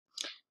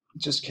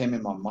just came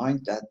in my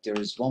mind that there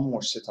is one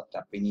more setup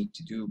that we need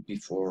to do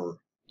before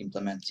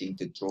implementing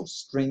the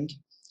drawString,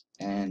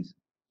 and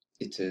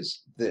it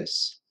is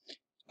this.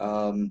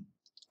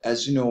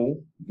 As you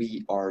know,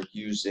 we are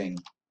using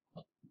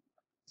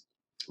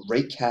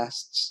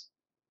raycasts.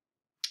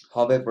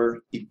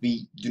 However, if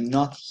we do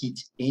not hit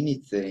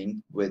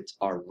anything with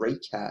our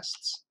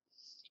raycasts,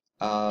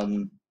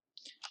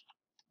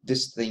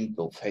 this thing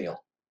will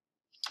fail.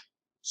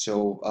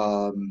 So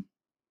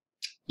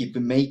if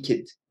we make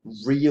it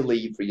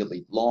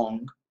really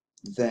long,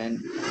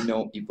 then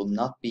no, it will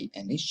not be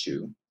an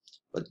issue.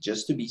 But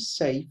just to be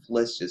safe,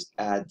 let's just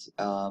add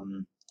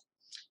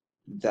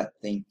that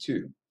thing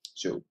too.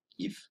 So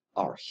if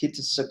our hit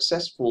is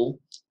successful,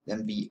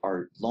 then we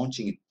are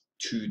launching it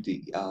to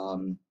the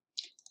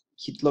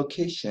hit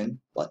location,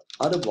 but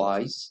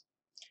otherwise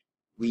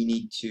we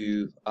need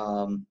to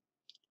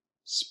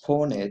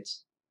spawn it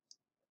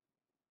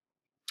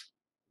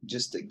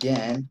just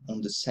again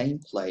on the same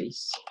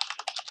place.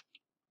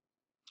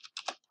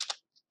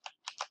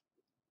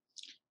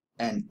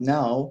 And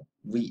now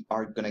we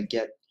are gonna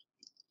get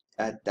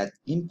at that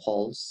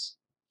impulse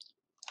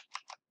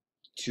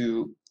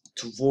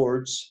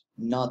towards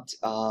not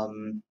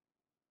the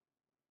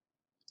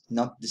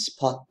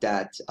spot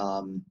that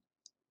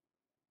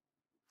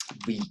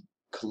we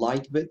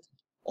collide with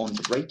on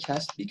the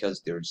raycast,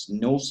 because there's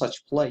no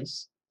such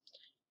place.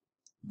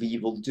 We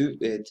will do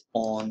it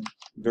on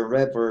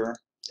wherever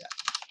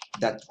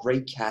that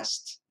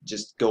raycast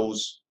just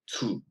goes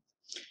to.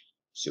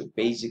 So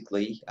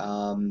basically,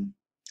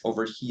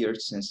 over here,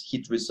 since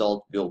hit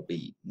result will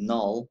be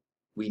null,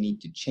 we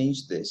need to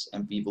change this,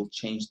 and we will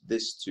change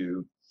this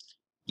to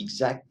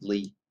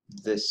exactly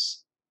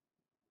this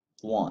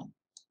one.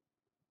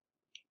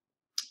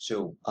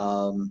 So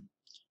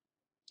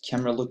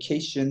camera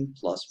location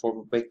plus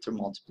forward vector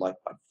multiplied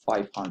by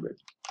 500.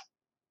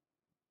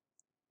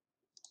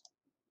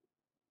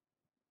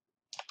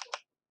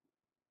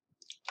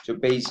 So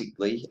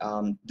basically,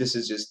 this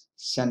is just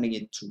sending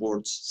it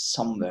towards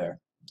somewhere,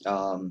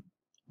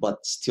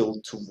 but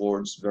still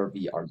towards where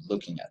we are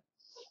looking at.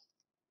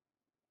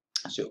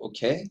 So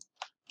okay,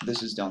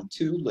 this is done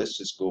too. Let's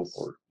just go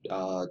for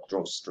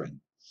drawString.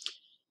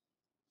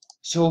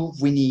 So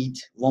we need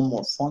one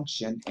more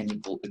function, and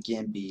it will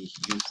again be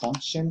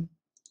uFunction,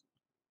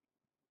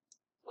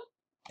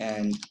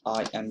 and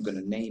I am going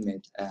to name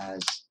it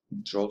as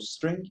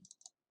drawString.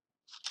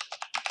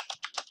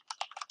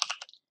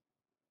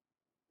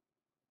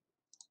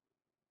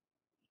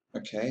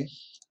 Okay.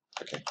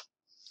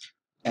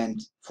 And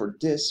for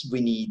this,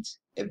 we need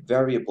a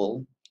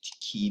variable to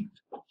keep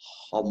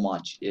how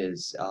much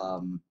is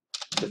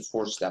the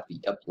force that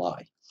we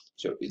apply.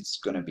 So it's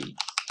going to be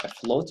a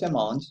float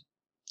amount.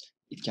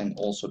 It can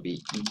also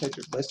be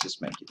integer. Let's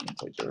just make it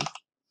integer.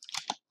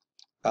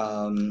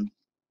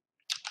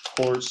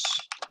 Force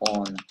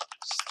on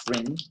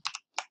string,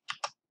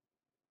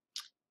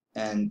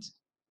 and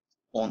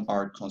on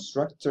our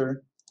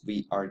constructor,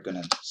 we are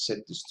going to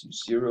set this to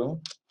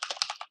 0.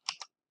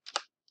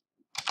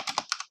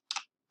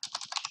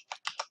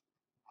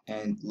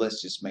 And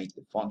let's just make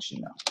the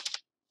function now.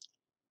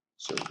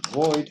 So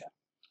void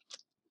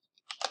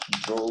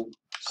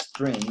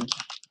drawString,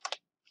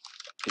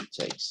 it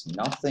takes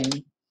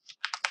nothing,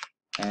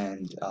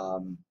 and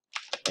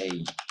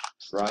a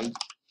try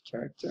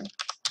character.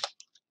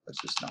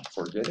 Let's just not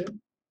forget it.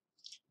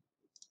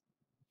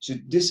 So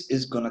this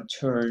is gonna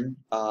turn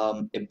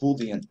a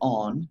boolean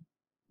on,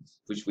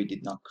 which we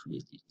did not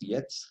create it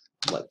yet.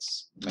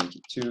 Let's make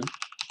it to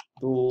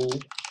bool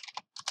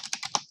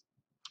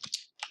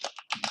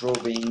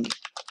drawing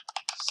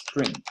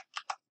string,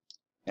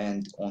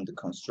 and on the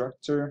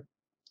constructor,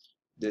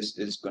 this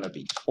is gonna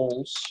be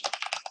false.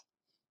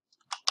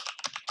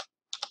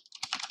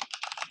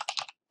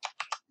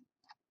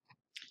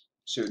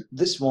 So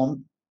this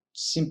one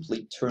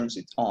simply turns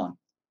it on.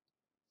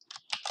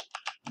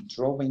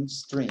 Drawing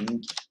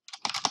string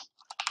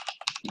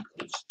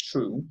equals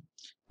true.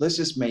 Let's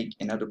just make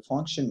another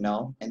function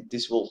now, and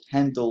this will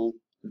handle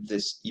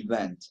this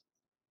event.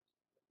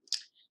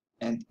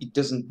 And it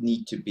doesn't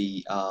need to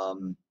be a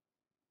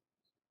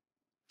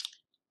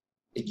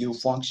U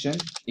function,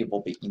 it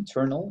will be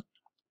internal.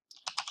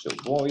 So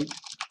void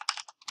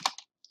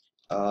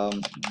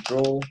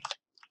draw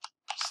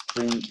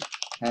string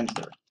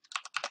handler.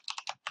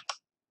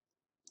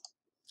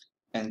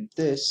 And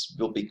this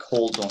will be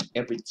called on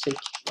every tick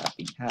that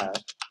we have.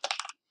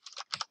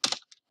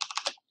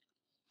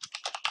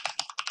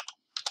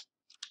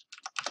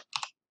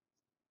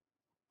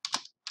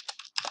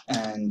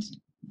 And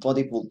what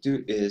it will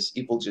do is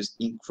it will just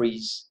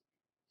increase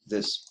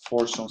this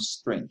force on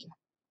string.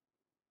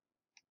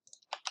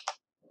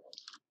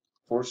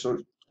 Force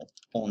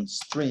on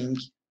string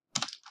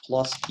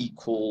plus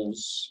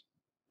equals,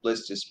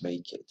 let's just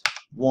make it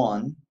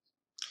 1.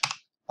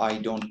 I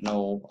don't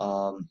know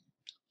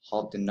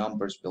how the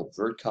numbers will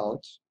work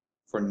out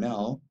for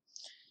now.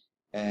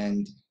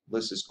 And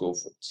let's just go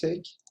for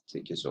tick.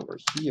 Tick is over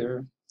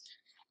here.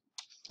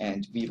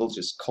 And we will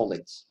just call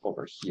it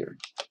over here.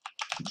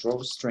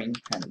 Draw string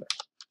handler.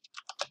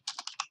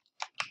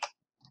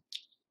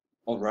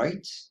 All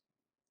right,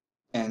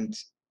 and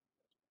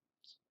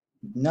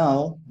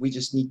now we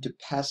just need to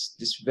pass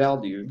this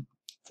value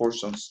for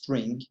some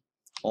string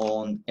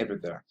on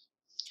everywhere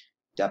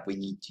that we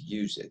need to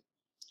use it.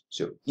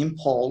 So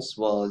impulse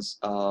was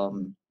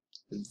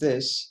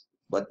this,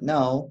 but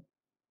now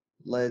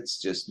let's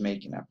just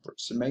make an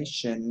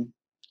approximation.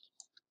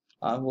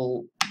 I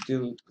will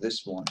do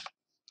this one,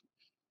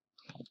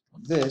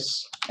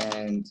 this,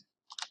 and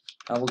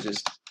I will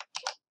just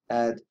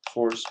add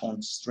force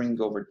on string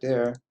over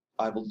there.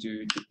 I will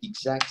do the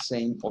exact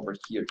same over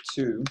here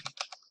too.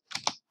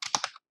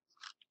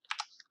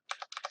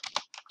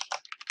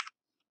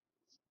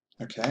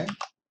 Okay,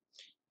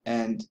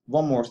 and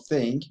one more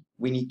thing,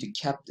 we need to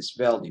cap this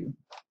value.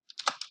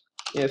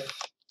 If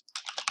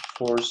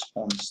force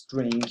on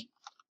string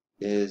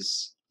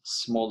is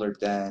smaller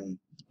than,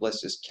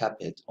 let's just cap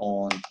it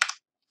on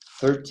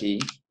 30,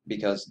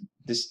 because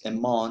this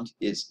amount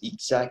is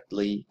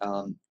exactly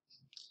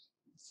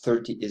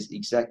 30 is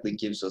exactly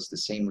gives us the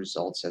same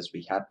results as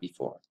we had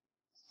before.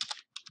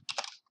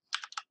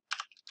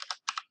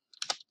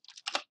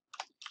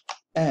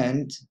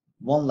 And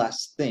one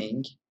last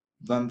thing,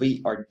 when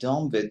we are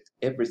done with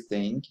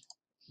everything,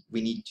 we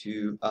need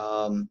to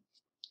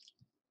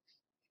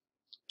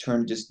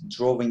turn this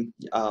drawing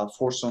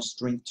force on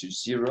string to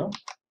 0.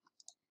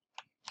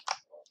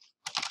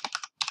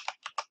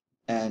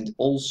 And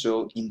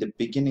also in the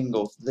beginning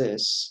of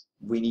this,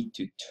 we need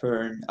to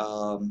turn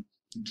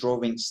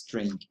drawing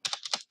string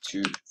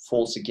to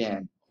false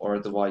again, or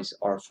otherwise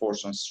our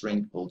force on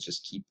string will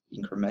just keep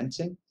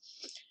incrementing.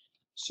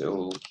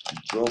 So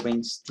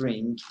drawing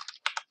string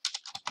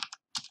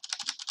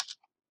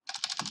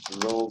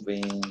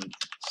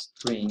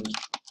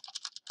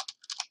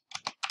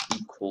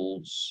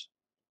equals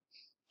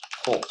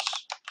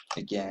false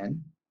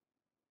again.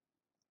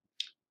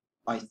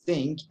 I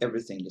think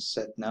everything is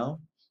set now.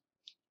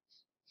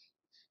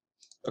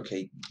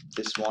 Okay,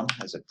 this one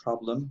has a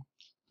problem.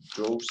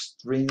 Draw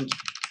string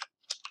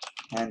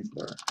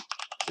handler.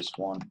 This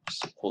one is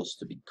supposed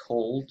to be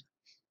called.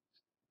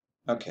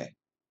 Okay,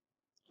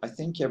 I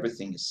think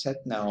everything is set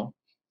now.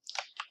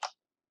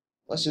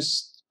 Let's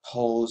just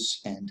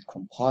pause and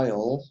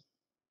compile.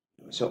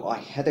 So I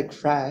had a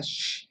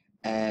crash,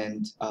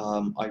 and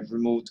I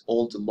removed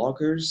all the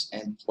loggers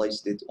and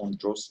placed it on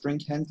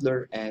drawString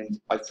handler, and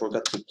I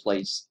forgot to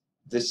place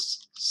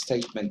this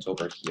statement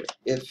over here.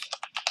 If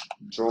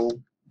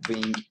drawing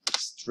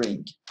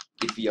string,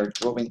 if we are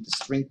drawing the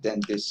string,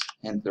 then this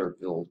handler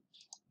will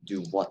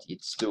do what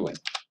it's doing.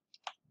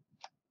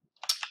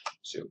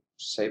 So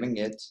saving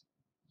it,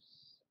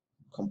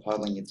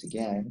 compiling it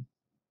again.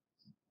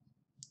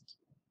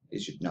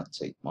 It should not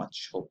take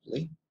much,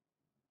 hopefully.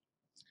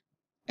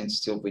 And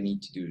still we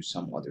need to do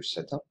some other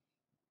setup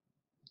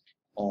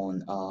on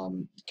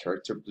the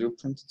character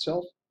blueprint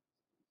itself.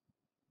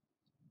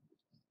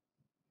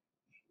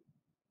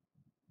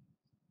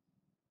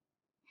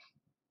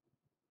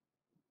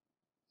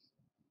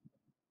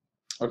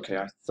 Okay,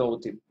 I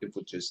thought it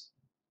would just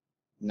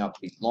not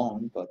be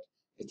long, but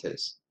it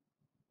is.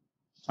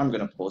 I'm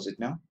gonna pause it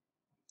now.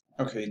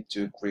 Okay, it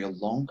took real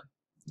long.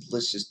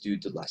 Let's just do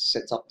the last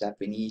setup that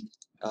we need.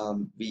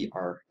 We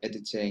are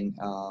editing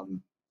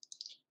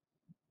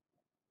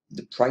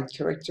the pride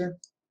character,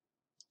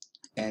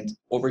 and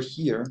over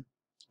here,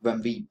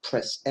 when we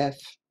press F,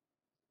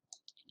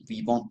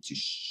 we want to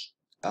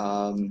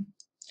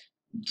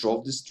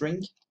draw the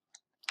string,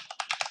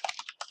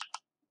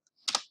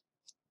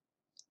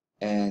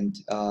 and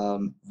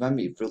when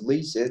we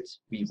release it,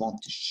 we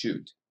want to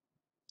shoot.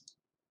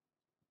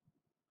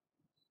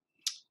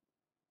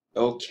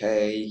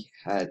 Okay,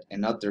 had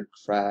another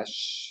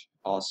crash.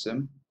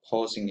 Awesome.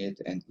 Pausing it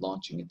and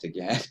launching it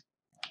again.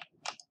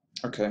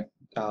 Okay,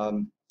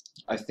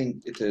 I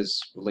think it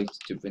is related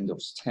to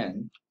Windows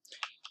 10.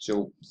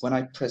 So when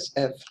I press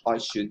F, I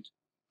should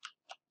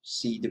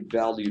see the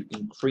value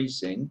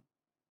increasing.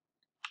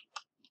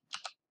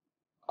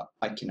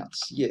 I cannot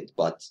see it,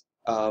 but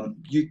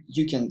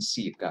you can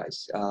see it,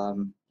 guys.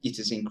 It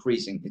is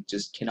increasing. It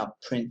just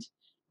cannot print.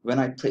 When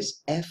I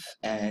press F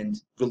and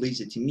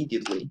release it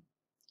immediately,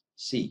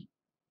 see,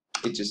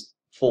 it just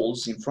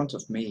falls in front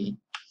of me.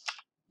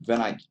 When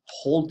I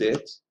hold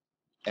it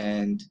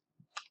and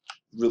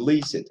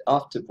release it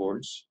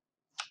afterwards,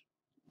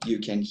 you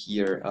can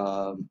hear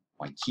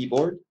my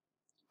keyboard.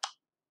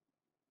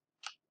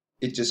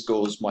 It just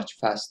goes much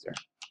faster.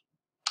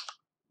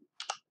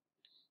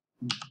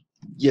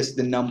 Yes,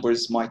 the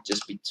numbers might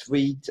just be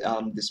tweaked.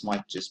 This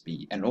might just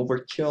be an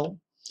overkill,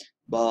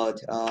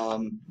 but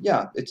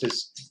yeah, it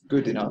is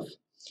good enough.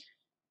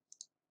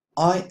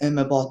 I am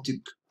about to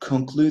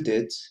conclude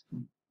it.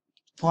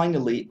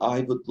 Finally,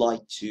 I would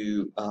like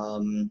to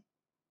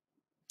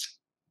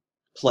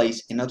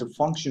place another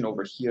function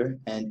over here,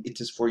 and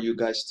it is for you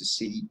guys to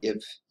see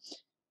if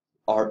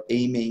our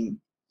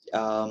aiming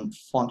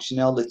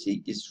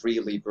functionality is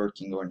really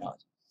working or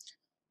not.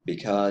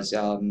 Because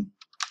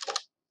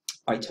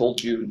I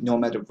told you no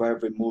matter where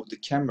we move the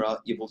camera,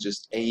 it will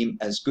just aim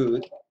as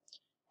good.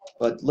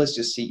 But let's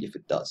just see if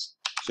it does.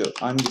 So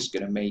I'm just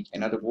gonna make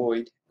another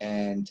void,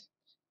 and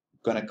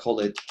gonna call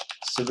it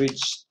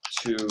switch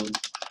to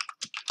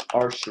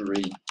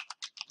archery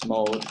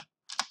mode.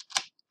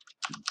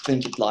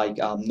 Think it like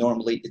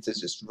normally it is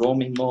just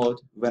roaming mode.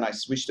 When I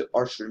switch to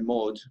archery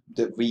mode,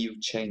 the view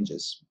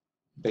changes.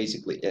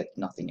 Basically it,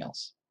 nothing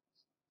else.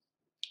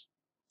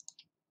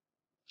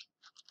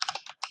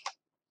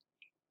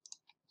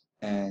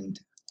 And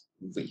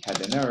we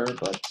had an error,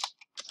 but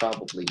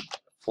probably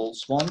a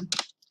false one.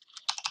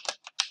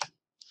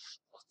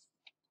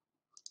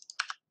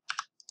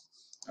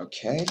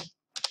 Okay,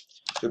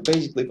 so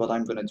basically what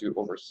I'm gonna do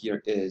over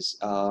here is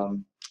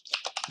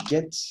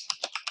get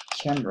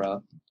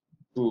camera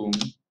boom.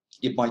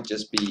 It might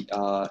just be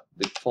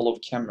the follow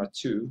camera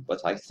too, but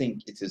I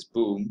think it is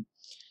boom.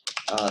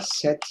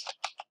 Set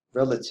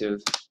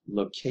relative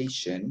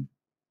location,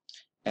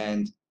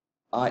 and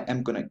I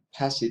am gonna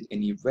pass it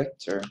in a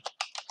vector.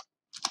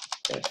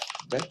 F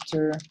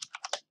vector.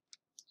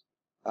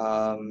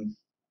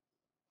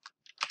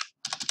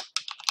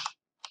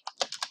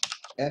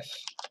 F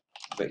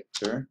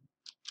vector.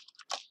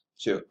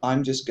 So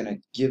I'm just gonna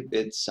give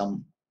it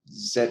some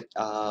z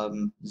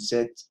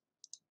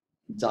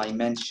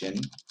dimension,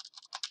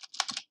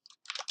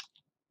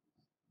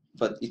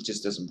 but it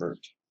just doesn't work.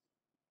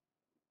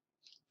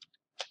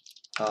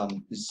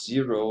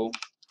 0,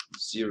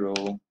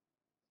 0,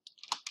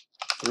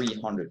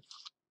 300.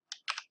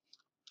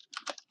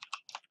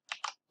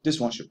 This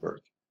one should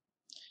work.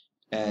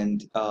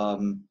 And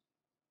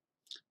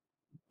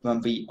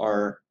when we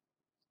are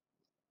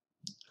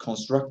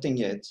constructing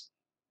it,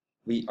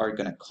 we are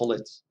gonna call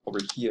it over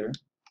here.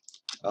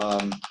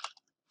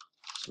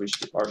 Switch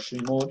to archery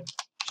mode.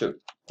 So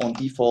on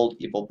default,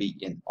 it will be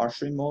in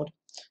archery mode.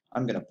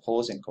 I'm gonna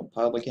pause and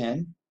compile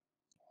again.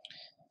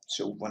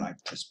 So when I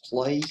press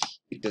play,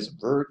 it doesn't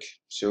work.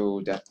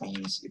 So that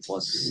means it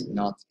was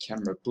not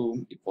camera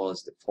boom, it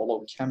was the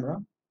follow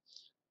camera.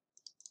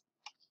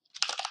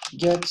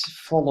 Get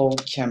follow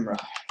camera,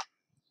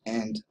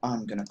 and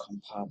I'm gonna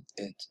compile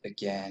it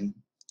again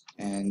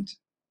and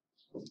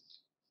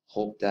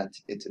hope that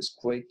it is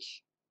quick.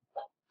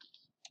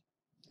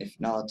 If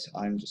not,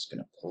 I'm just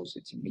gonna pause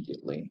it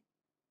immediately.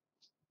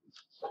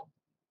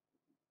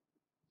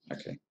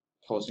 Okay,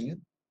 pausing it.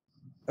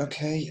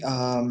 Okay,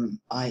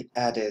 I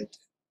added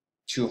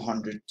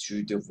 200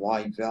 to the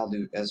Y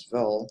value as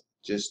well,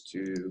 just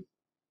to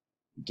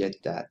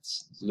get that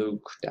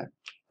look that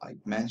I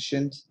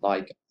mentioned,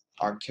 like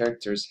our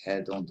character's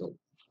head on the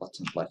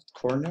bottom left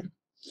corner.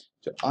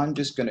 So I'm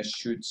just gonna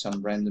shoot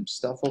some random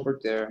stuff over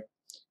there,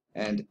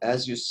 and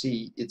as you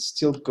see, it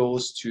still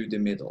goes to the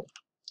middle,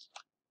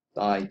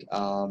 like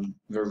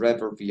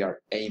wherever we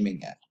are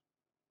aiming at.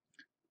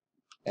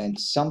 And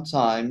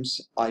sometimes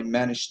I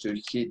manage to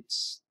hit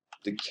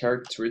the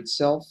character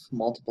itself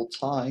multiple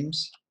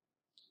times,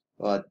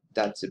 but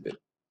that's a bit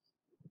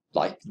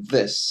like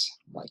this.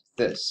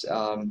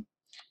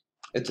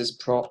 It is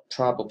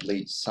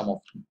probably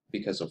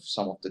because of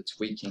some of the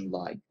tweaking,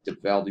 like the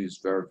values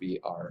where we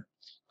are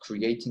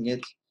creating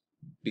it,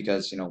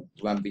 because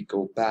when we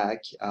go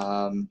back,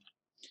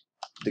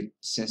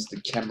 since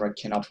the camera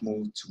cannot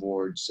move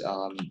towards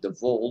the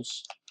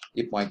walls,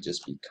 it might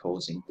just be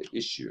causing the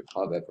issue.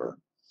 However,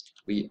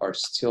 we are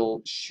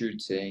still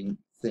shooting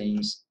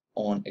things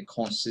on a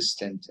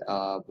consistent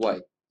way.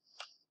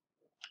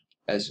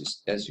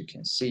 As you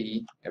can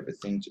see,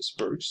 everything just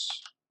works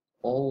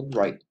all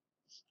right.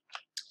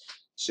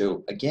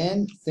 So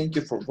again, thank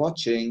you for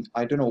watching.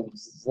 I don't know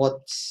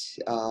what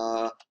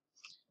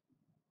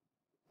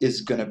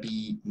is gonna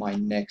be my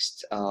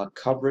next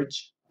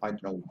coverage. I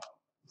don't know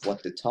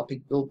what the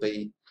topic will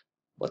be,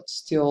 but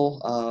still,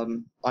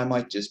 I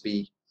might just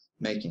be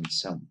making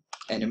some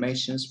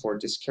animations for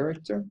this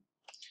character.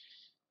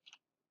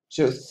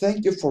 So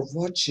thank you for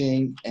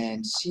watching,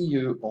 and see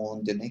you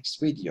on the next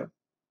video.